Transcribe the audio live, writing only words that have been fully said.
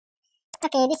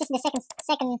Okay, this is the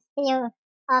second video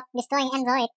of destroying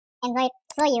Android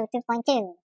for you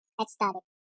 2.2. Let's start it.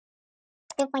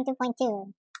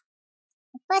 2.2.2.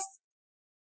 First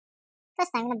time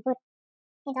I'm gonna boot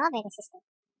into operating system.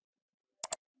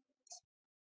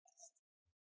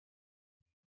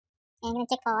 And I'm gonna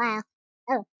check for a while.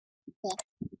 Oh, yeah.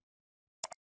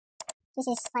 This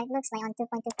is what it looks like on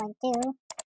 2.2.2.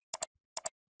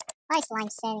 Why is line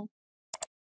setting?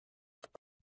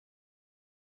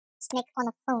 Snake on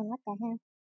a phone, what the hell?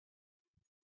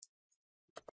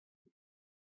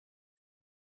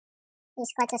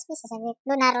 It's quite suspicious of it.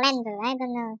 Lunar Lander, I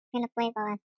don't know. Gonna play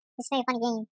for it's a very funny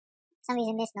game. For some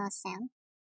reason there's no sound.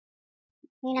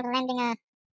 You're not landing a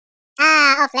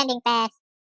off landing path.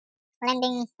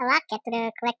 Landing a rocket to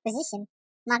the correct position.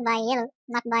 Marked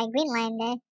by green line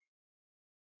there.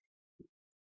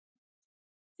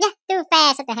 Yeah, too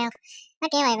fast, what the hell.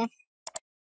 Okay, whatever.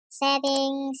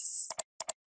 Settings.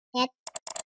 Yep.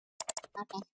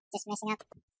 Okay, just messing up.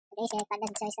 Basically, if I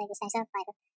doesn't choose like this time, so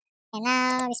fine. And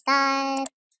now we start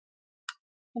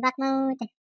debug mode.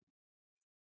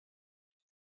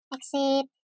 Exit.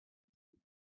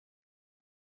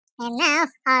 And now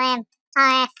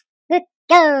RF. Good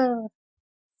go.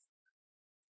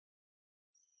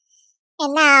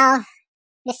 And now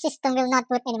the system will not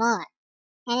boot anymore.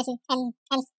 And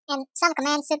some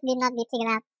commands should not be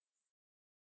figured out.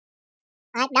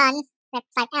 Alright, done.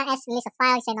 Type ls list of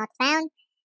files are not found.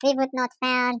 Reboot not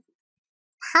found.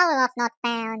 Power off not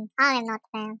found. RM not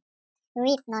found.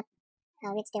 Read not.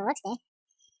 Oh, read still works there.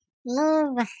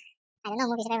 Move. I don't know,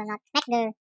 move is ever not.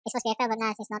 Macdo. It's supposed to be FL, but now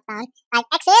it's not found. Type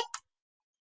exit.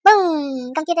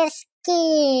 Boom! Computer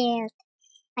skilled.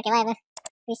 Okay, whatever.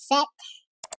 Reset.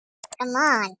 Come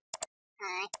on.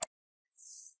 Alright.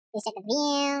 Reset the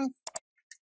VM.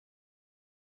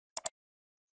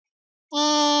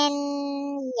 And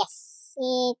yes,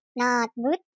 it not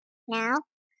boot now.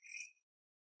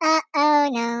 Oh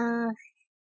no.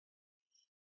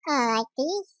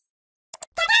 Alrighty.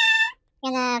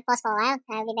 Gonna pause for a while.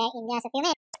 I'll be back in just a few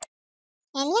minutes.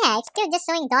 And yeah, it's still just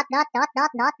showing dot, and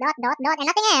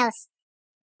nothing else.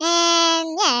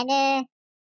 And yeah, the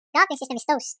operating system is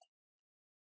toast.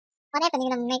 What happened?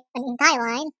 You're gonna make an entire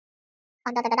line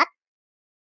of dot.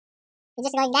 It's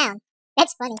just going down.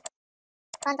 That's funny.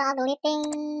 Control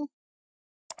deleting.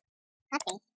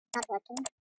 Nothing. Not working.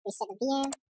 Reset the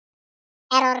VM.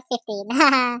 Error 15.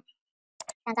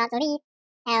 Control delete.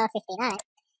 Error 15. Alright.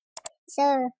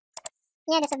 So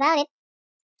yeah, that's about it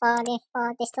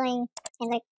for destroying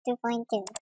Android 2.2.